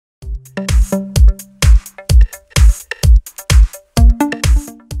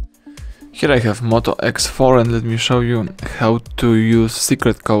Here I have Moto X4 and let me show you how to use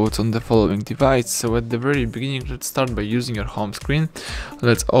secret codes on the following device. So at the very beginning, let's start by using your home screen.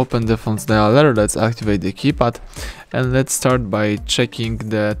 Let's open the phone's dialer, let's activate the keypad, and let's start by checking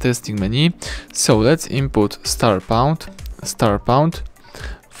the testing menu. So let's input *#,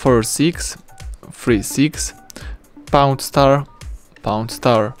 *4636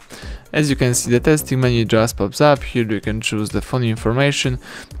 #*. As you can see, the testing menu just pops up. Here you can choose the phone information,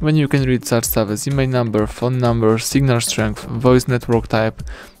 when you can read such stuff as email number, phone number, signal strength, voice network type,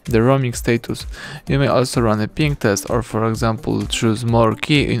 the roaming status. You may also run a ping test, or for example choose more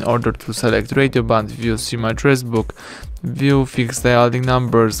key in order to select radio band, view SIM address book, view fixed dialing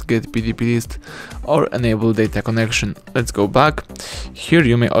numbers, get PDP list, or enable data connection. Let's go back. Here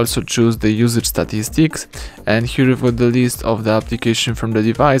you may also choose the usage statistics, and here you've got the list of the application from the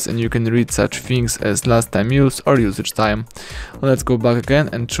device, and you can read such things as last time used or usage time. Let's go back again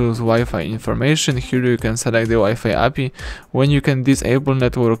and choose Wi-Fi information. Here you can select the Wi-Fi API, when you can disable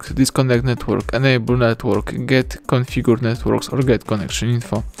network, disconnect network, enable network, get configured networks, or get connection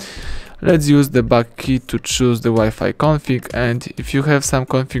info. Let's use the back key to choose the Wi-Fi config, and if you have some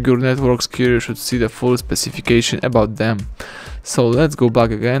configured networks, here you should see the full specification about them. So let's go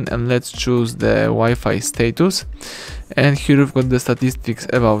back again and let's choose the Wi-Fi status, and here you've got the statistics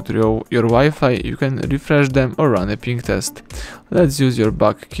about your Wi-Fi. You can refresh them or run a ping test. Let's use your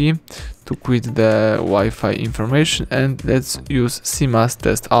back key to quit the Wi-Fi information, and let's use CMAS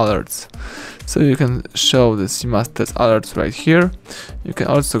test alerts. So you can show the CMAS test alerts right here. You can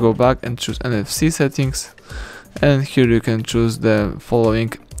also go back and choose NFC settings, and here you can choose the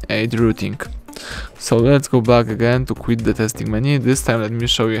following aid routing. So let's go back again to quit the testing menu. This time let me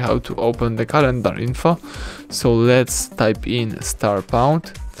show you how to open the calendar info. So let's type in *#,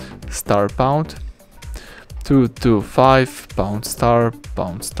 225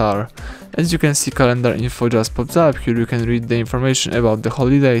 #*. As you can see, calendar info just pops up. Here you can read the information about the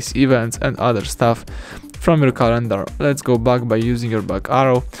holidays, events, and other stuff from your calendar. Let's go back by using your back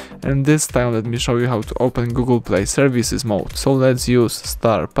arrow, and this time let me show you how to open Google Play Services mode. So let's use *#,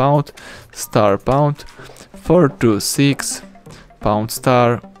 426 #*.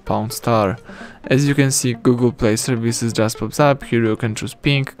 As you can see, Google Play Services just pops up. Here you can choose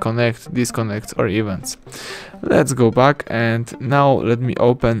ping, connect, disconnect, or events. Let's go back, and now let me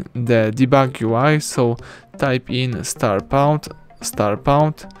open the debug UI. So type in *#,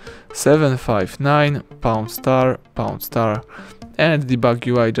 759 #*, and debug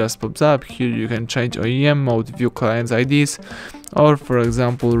UI just pops up. Here you can change OEM mode, view clients IDs, or for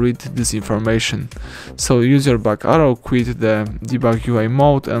example read this information. So use your back arrow, quit the debug UI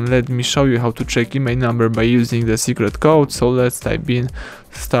mode, and let me show you how to check email number by using the secret code. So let's type in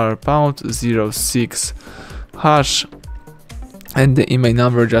 *#06#, and the email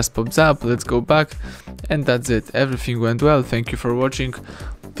number just pops up. Let's go back, and that's it. Everything went well. Thank you for watching.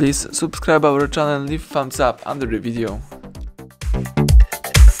 Please subscribe our channel and leave thumbs up under the video.